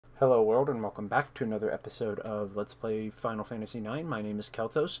Hello world and welcome back to another episode of Let's Play Final Fantasy IX. My name is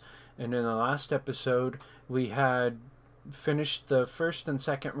Kelthos, and in the last episode we had finished the first and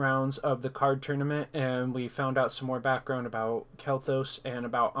second rounds of the card tournament, and we found out some more background about Kelthos and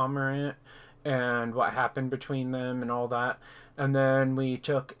about Amarant and what happened between them and all that. And then we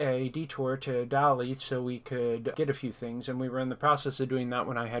took a detour to Dali so we could get a few things, and we were in the process of doing that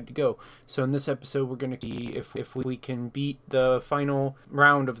when I had to go. So in this episode we're going to see if we can beat the final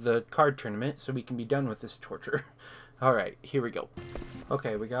round of the card tournament so we can be done with this torture. Alright, here we go.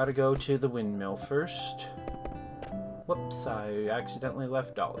 Okay, we gotta go to the windmill first. Whoops, I accidentally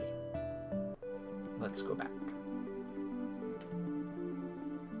left Dali. Let's go back.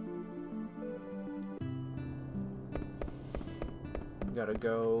 Gotta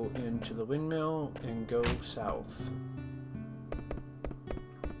go into the windmill and go south.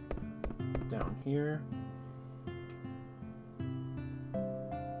 Down here.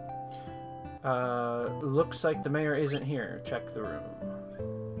 Looks like the mayor isn't here. Check the room.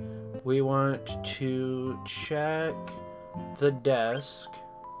 We want to check the desk.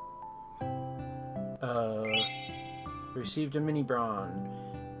 Received a mini brawn.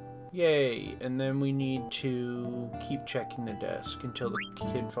 Yay, and then we need to keep checking the desk until the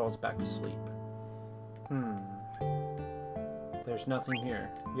kid falls back asleep. There's nothing here.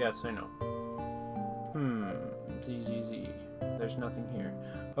 Yes, I know. ZZZ. There's nothing here.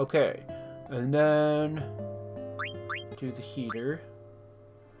 Okay, and then do the heater.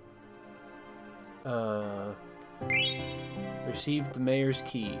 Received the mayor's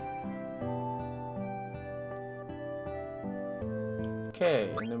key.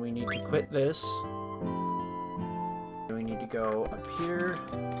 Okay, and then we need to quit this. And we need to go up here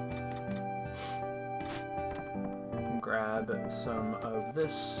and grab some of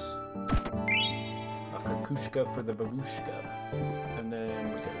this. A kakushka for the babushka. And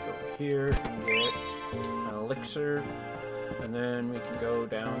then we gotta go here and get an elixir. And then we can go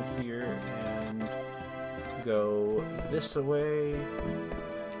down here and go this way.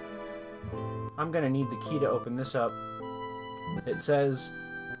 I'm gonna need the key to open this up. It says,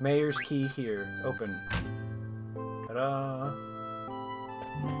 Mayor's key here. Open. Ta-da!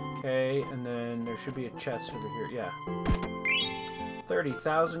 Okay, and then there should be a chest over here. Yeah.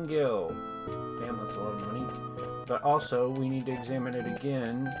 30,000 gil. Damn, that's a lot of money. But also, we need to examine it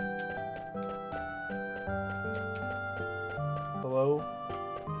again. Hello?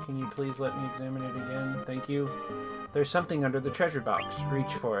 Can you please let me examine it again? Thank you. There's something under the treasure box.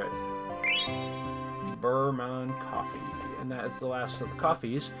 Reach for it. Burman coffee. And that is the last of the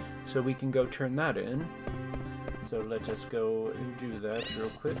coffees, so we can go turn that in. So let us go and do that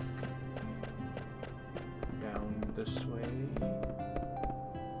real quick. Down this way.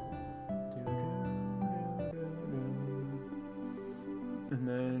 And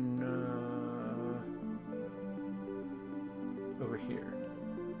then over here.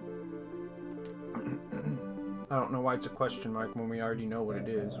 I don't know why it's a question mark when we already know what it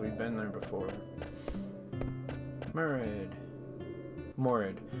is. We've been there before.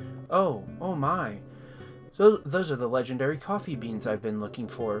 Morid. Oh my. So those are the legendary coffee beans I've been looking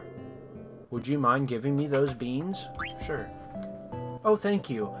for. Would you mind giving me those beans? Sure. Oh, thank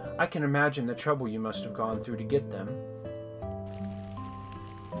you. I can imagine the trouble you must have gone through to get them.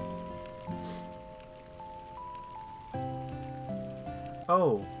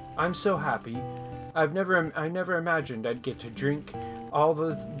 Oh, I'm so happy. I never imagined I'd get to drink all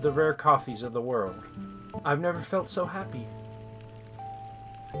the rare coffees of the world. I've never felt so happy.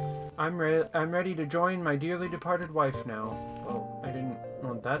 I'm ready to join my dearly departed wife now. Oh, I didn't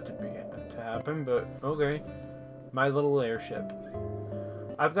want that to happen, but okay. My little airship.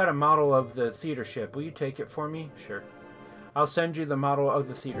 I've got a model of the theater ship. Will you take it for me? Sure. I'll send you the model of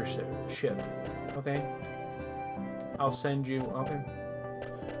the theater ship. Okay. I'll send you. Okay.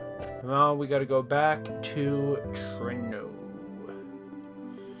 Well, we gotta go back to Trino.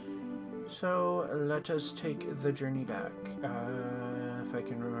 So, let us take the journey back. If I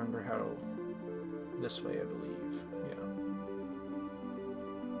can remember how. This way, I believe. Yeah.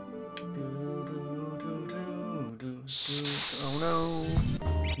 Oh no.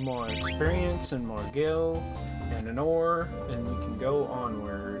 More experience and more gil and an ore, and we can go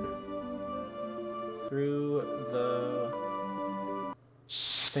onward. Through the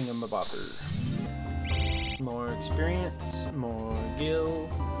thingamabobber. More experience, more gil.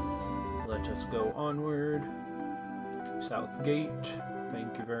 Let us go onward. South gate.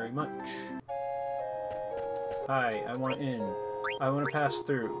 Thank you very much. Hi, I want in. I want to pass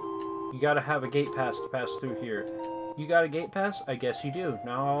through. You gotta have a gate pass to pass through here. You got a gate pass? I guess you do.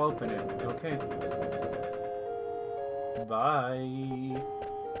 Now I'll open it. Okay. Bye.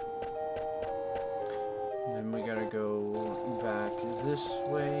 this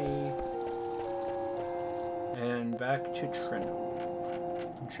way. And back to Treno.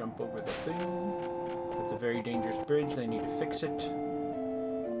 Jump over the thing. It's a very dangerous bridge. They need to fix it.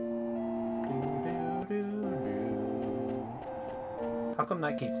 How come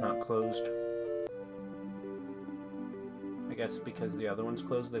that gate's not closed? I guess because the other one's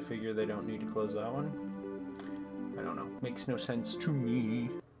closed, they figure they don't need to close that one. I don't know. Makes no sense to me.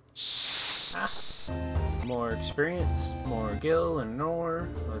 Ah. More experience, more gil and Nor.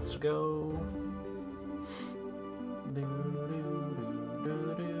 Let's go.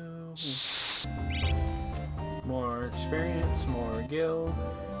 More experience, more gil.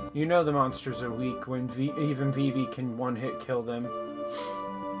 You know the monsters are weak when even Vivi can one-hit kill them.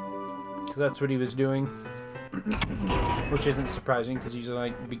 Because that's what he was doing. Which isn't surprising, because he's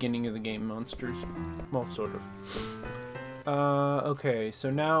like beginning of the game monsters. Well, sort of. Okay, so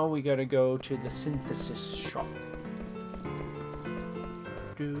now we gotta go to the synthesis shop.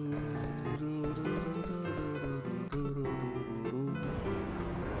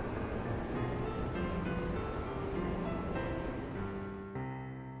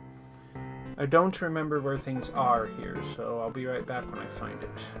 I don't remember where things are here, so I'll be right back when I find it.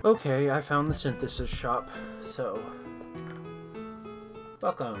 Okay, I found the synthesis shop, so...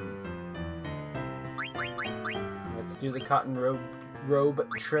 Welcome! Let's do the cotton robe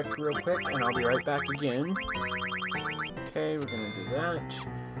trick real quick, and I'll be right back again. Okay, we're gonna do that.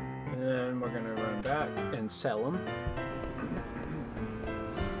 And then we're gonna run back and sell them.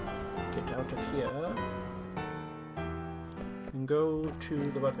 Get out of here. And go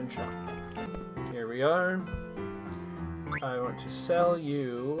to the weapon shop. Here we are. I want to sell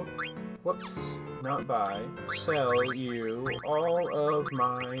you, whoops, not buy, sell you all of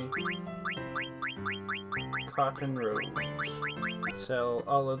my cotton robes. Sell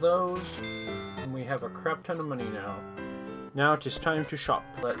all of those, and we have a crap ton of money now. Now it is time to shop.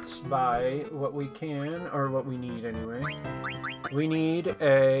 Let's buy what we can, or what we need anyway. We need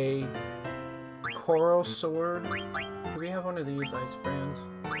a coral sword. Do we have one of these ice brands?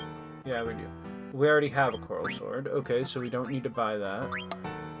 Yeah, we do. We already have a coral sword. Okay, so we don't need to buy that.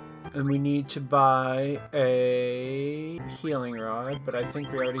 And we need to buy a healing rod, but I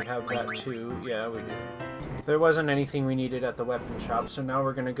think we already have that too. Yeah, we do. There wasn't anything we needed at the weapon shop, so now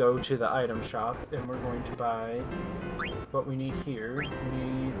we're going to go to the item shop, and we're going to buy what we need here. We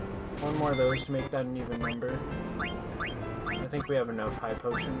need one more of those to make that an even number. I think we have enough high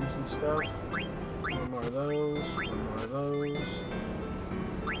potions and stuff. One more of those, one more of those.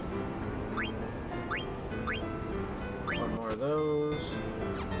 One more of those,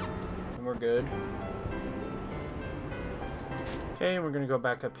 and we're good. Okay, we're going to go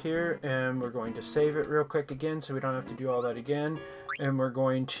back up here, and we're going to save it real quick again, so we don't have to do all that again. And we're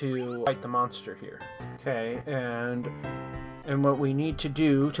going to fight the monster here. Okay, and what we need to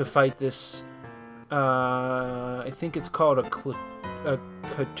do to fight this, I think it's called a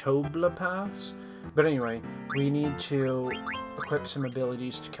Katobla Pass. But anyway, we need to equip some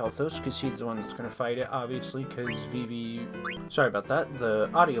abilities to Kelthos, because he's the one that's going to fight it, obviously, because Vivi... Sorry about that, the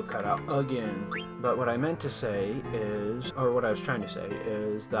audio cut out again. But what I meant to say is, or what I was trying to say,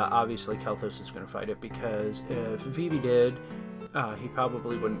 is that obviously Kelthos is going to fight it, because if Vivi did, he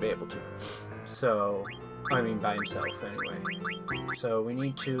probably wouldn't be able to. So, I mean by himself, anyway. So we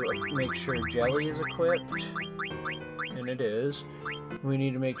need to make sure Jelly is equipped, and it is. We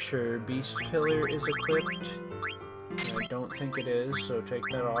need to make sure Beast Killer is equipped. I don't think it is, so take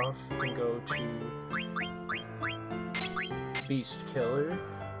that off and go to Beast Killer.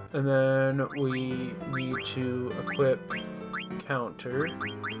 And then we need to equip Counter,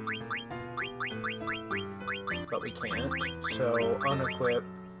 but we can't. So unequip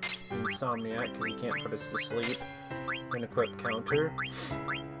Insomniac, because he can't put us to sleep. And equip Counter.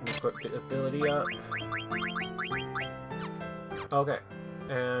 And equip the ability up. Okay.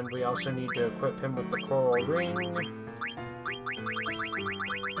 And we also need to equip him with the Coral Ring.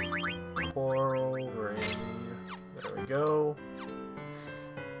 Coral Ring. There we go.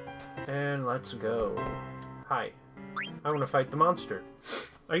 And let's go. Hi. I want to fight the monster.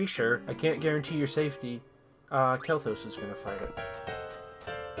 Are you sure? I can't guarantee your safety. Kelthos is going to fight it.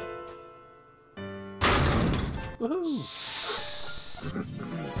 Woohoo!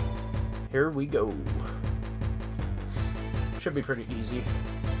 Here we go. Should be pretty easy.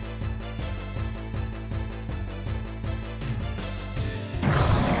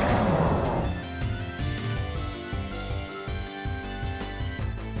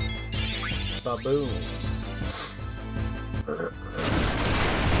 Ba-boom.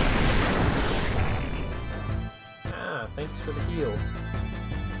 Ah, thanks for the heal.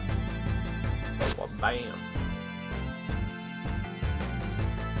 Bam.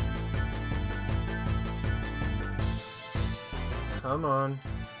 Come on.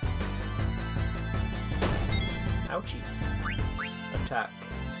 Ouchie. Attack.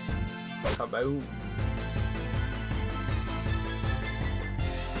 Kaboom.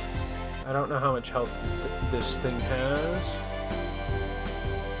 I don't know how much health this thing has.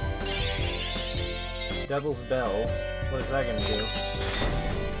 Devil's Bell. What is that gonna do?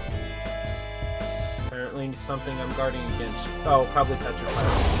 Apparently something I'm guarding against. Oh, probably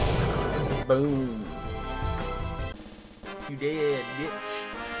Petrified. Boom. You dead, bitch.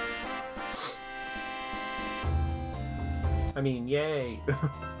 I mean, yay.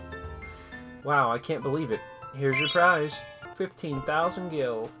 Wow, I can't believe it. Here's your prize. 15,000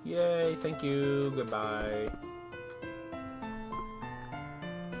 gil. Yay, thank you. Goodbye.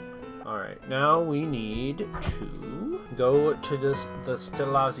 Alright, now we need to go to the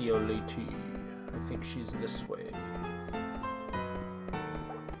Stelazio lady. I think she's this way.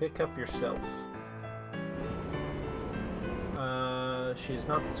 Pick up yourself. She's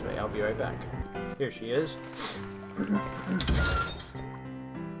not this way. I'll be right back. Here she is.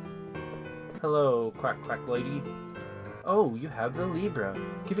 Hello, quack quack lady. Oh, you have the Libra.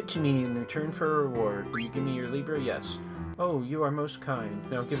 Give it to me in return for a reward. Will you give me your Libra? Yes. Oh, you are most kind.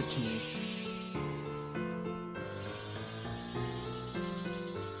 Now give it to me.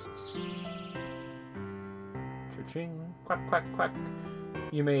 Cha-ching. Quack, quack, quack.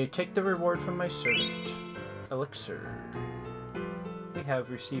 You may take the reward from my servant. Elixir. We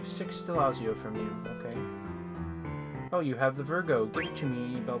have received 6 Stelazio from you. Okay. Oh, you have the Virgo. Give it to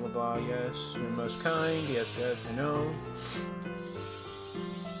me. Blah, blah, blah. Yes. You're most kind. Yes, yes, I know.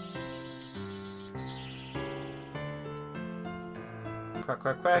 Quack,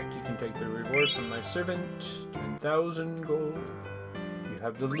 quack, quack. You can take the reward from my servant. 10,000 gold. You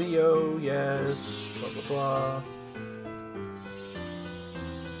have the Leo. Yes. Blah, blah, blah.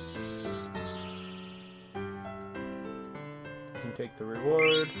 You can take the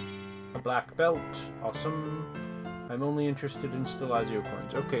reward. A black belt. Awesome. I'm only interested in Stelazio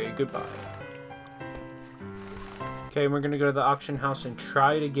coins. Okay, goodbye. Okay, we're gonna go to the auction house and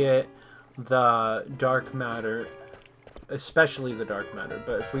try to get the dark matter, especially the dark matter.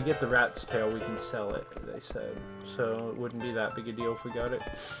 But if we get the rat's tail, we can sell it, they said. So it wouldn't be that big a deal if we got it.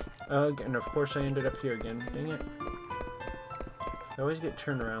 And of course I ended up here again. Dang it. I always get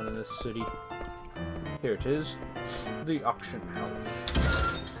turned around in this city. Here it is. The auction house.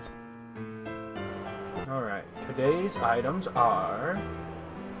 Alright, today's items are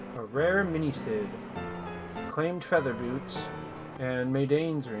a rare mini-Sid, claimed feather boots, and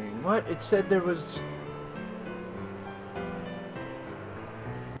Maydane's ring. What? It said there was...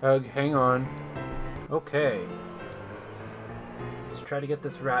 hang on. Okay. Let's try to get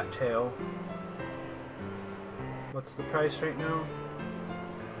this rat tail. What's the price right now?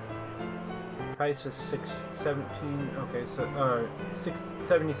 Price is 617. Okay, so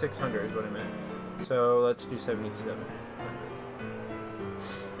 7,600 is what I meant. So let's do 7,700.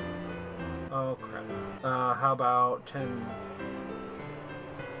 Oh crap. How about 10?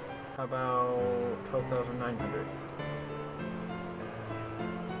 How about 12,900?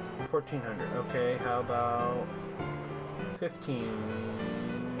 1,400. Okay. How about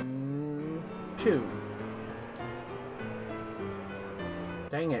 15,200?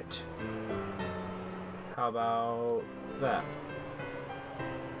 Dang it. How about that?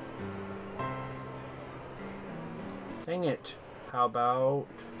 Dang it. How about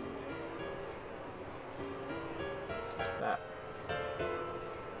that?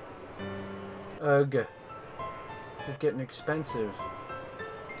 Ugh. This is getting expensive.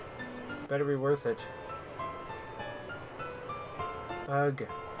 Better be worth it. Ugh.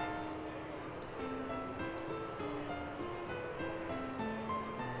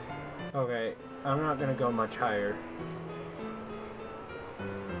 Okay, I'm not gonna go much higher.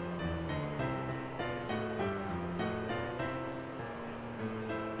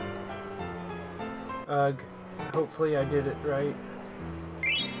 Ugh. Hopefully I did it right.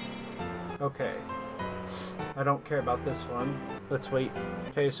 Okay. I don't care about this one. Let's wait.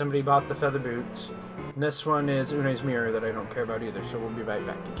 Okay, somebody bought the feather boots. And this one is Une's mirror that I don't care about either, so we'll be right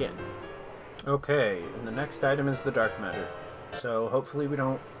back again. Okay, and the next item is the dark matter. So hopefully we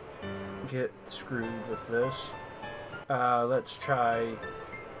don't get screwed with this. Let's try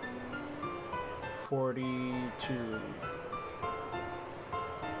 42.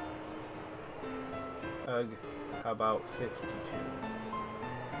 Ugh. How about 52?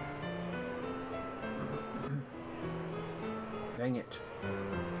 Dang it.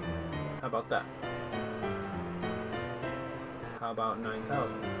 How about that? How about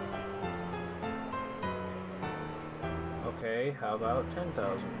 9,000? Okay, how about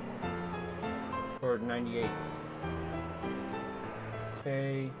 10,000? Or 98?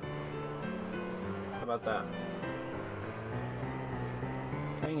 Okay. How about that?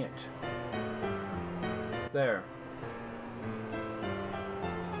 Dang it. There.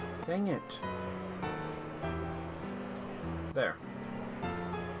 Dang it. There.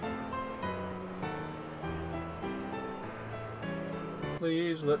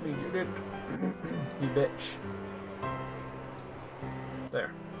 Please let me get it. You bitch.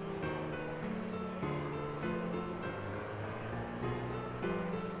 There.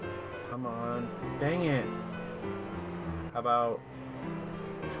 Come on. Dang it. How about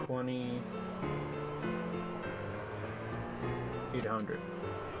 2,800?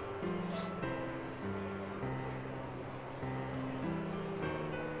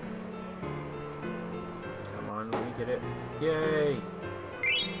 Come on, let me get it. Yay!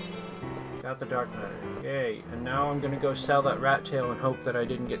 Got the dark matter. Yay. And now I'm gonna go sell that rat tail and hope that I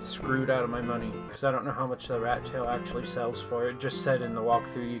didn't get screwed out of my money. Because I don't know how much the rat tail actually sells for. It just said in the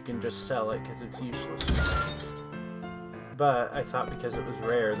walkthrough you can just sell it because it's useless. But I thought because it was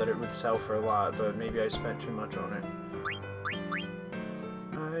rare that it would sell for a lot, but maybe I spent too much on it.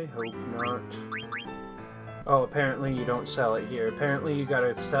 I hope not. Oh, apparently you don't sell it here. Apparently you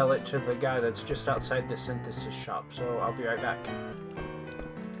gotta sell it to the guy that's just outside the synthesis shop, so I'll be right back.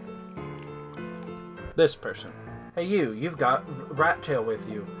 This person. Hey you've got rat tail with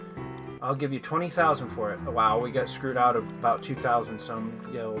you. I'll give you 20,000 for it. Oh, wow, we got screwed out of about 2,000 some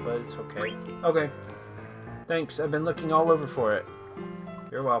gil, but it's okay. Okay. Thanks, I've been looking all over for it.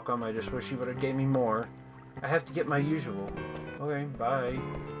 You're welcome, I just wish you would have gave me more. I have to get my usual. Okay, bye.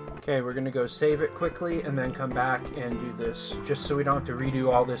 Okay, we're gonna go save it quickly and then come back and do this, just so we don't have to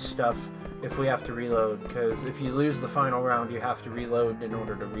redo all this stuff if we have to reload, because if you lose the final round, you have to reload in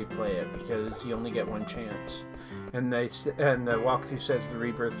order to replay it, because you only get one chance. And the walkthrough says the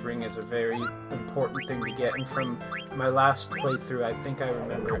rebirth ring is a very important thing to get, and from my last playthrough, I think I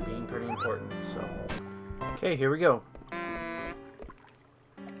remember it being pretty important, so... Okay, here we go.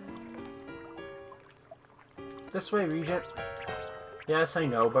 This way, Regent. Yes, I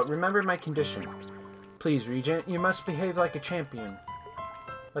know, but remember my condition. Please, Regent, you must behave like a champion.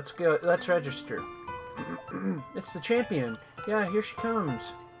 Let's go. Let's register. It's the champion. Yeah, here she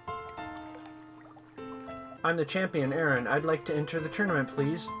comes. I'm the champion, Aaron. I'd like to enter the tournament,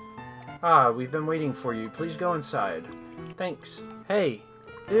 please. Ah, we've been waiting for you. Please go inside. Thanks. Hey.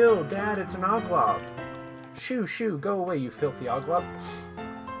 Ew, Dad, it's an oglob. Shoo, shoo, go away, you filthy oglob.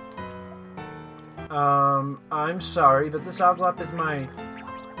 I'm sorry, but this oglop is my...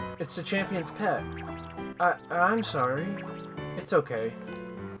 It's the champion's pet. I'm sorry. It's okay.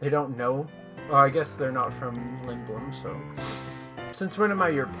 They don't know. Well, I guess they're not from Lindblom, so... Since when am I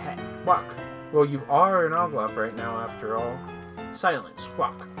your pet? Walk. Well, you are an oglop right now, after all. Silence.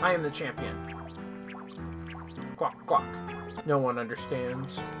 Walk. I am the champion. Quack, quack. No one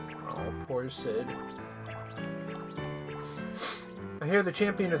understands. Oh, poor Sid. I hear the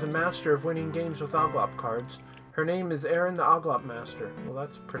champion is a master of winning games with Oglop cards. Her name is Aaron the Oglop Master. Well,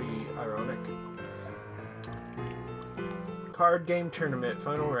 that's pretty ironic. Card game tournament,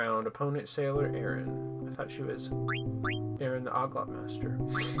 final round. Opponent Sailor Aaron. I thought she was Aaron the Oglop Master.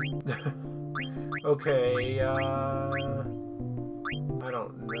 Okay, I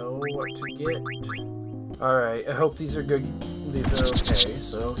don't know what to get. Alright, I hope these are good. These are okay,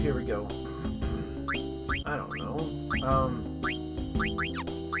 so here we go. I don't know.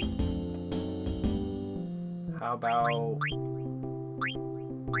 How about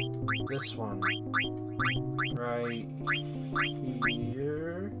this one? Right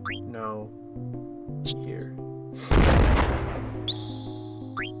here? No. Here.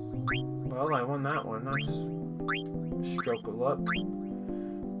 Well, I won that one. That's a stroke of luck.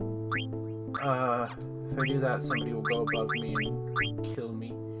 If I do that, somebody will go above me and kill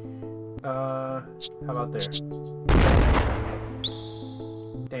me. How about there?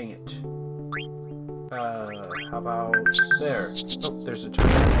 Dang it. How about there? Oh, there's a turn.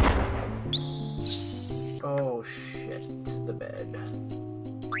 Oh, shit. The bed.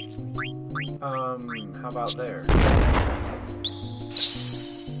 How about there?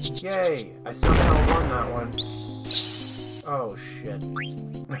 Yay! I somehow won that one. Oh, shit.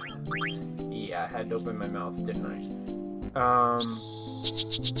 Yeah, I had to open my mouth, didn't I?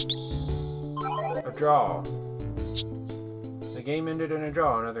 A draw. The game ended in a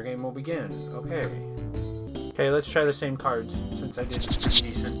draw. Another game will begin. Okay. Okay, let's try the same cards, since I did pretty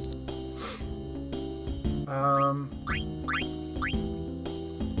decent. How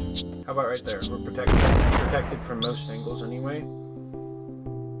about right there? We're protected from most angles anyway.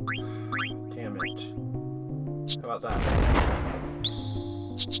 Damn it. How about that?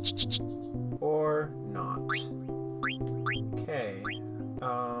 Or not. Okay.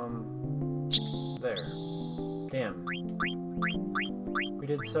 There. Damn. We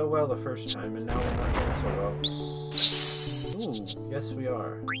did so well the first time, and now we're not doing so well. Ooh, yes we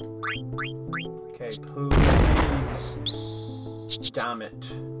are. Okay, please. Damn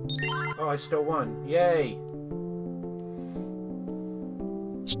it. Oh, I still won. Yay!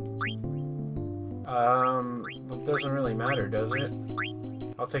 It doesn't really matter, does it?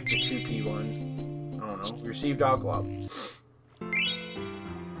 I'll take the 2p one. I don't know. Received Oglob.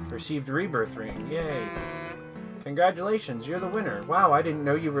 Received Rebirth Ring. Yay. Congratulations, you're the winner. Wow, I didn't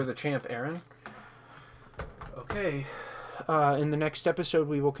know you were the champ, Aaron. Okay. In the next episode,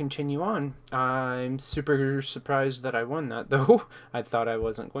 we will continue on. I'm super surprised that I won that, though. I thought I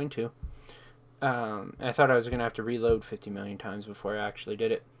wasn't going to. I thought I was going to have to reload 50 million times before I actually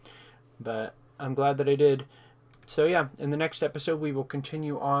did it. But I'm glad that I did. So yeah, in the next episode, we will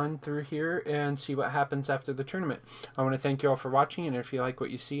continue on through here and see what happens after the tournament. I want to thank you all for watching, and if you like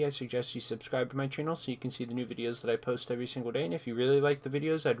what you see, I suggest you subscribe to my channel so you can see the new videos that I post every single day. And if you really like the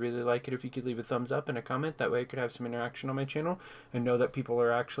videos, I'd really like it if you could leave a thumbs up and a comment. That way I could have some interaction on my channel and know that people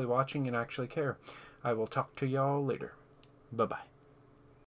are actually watching and actually care. I will talk to y'all later. Bye-bye.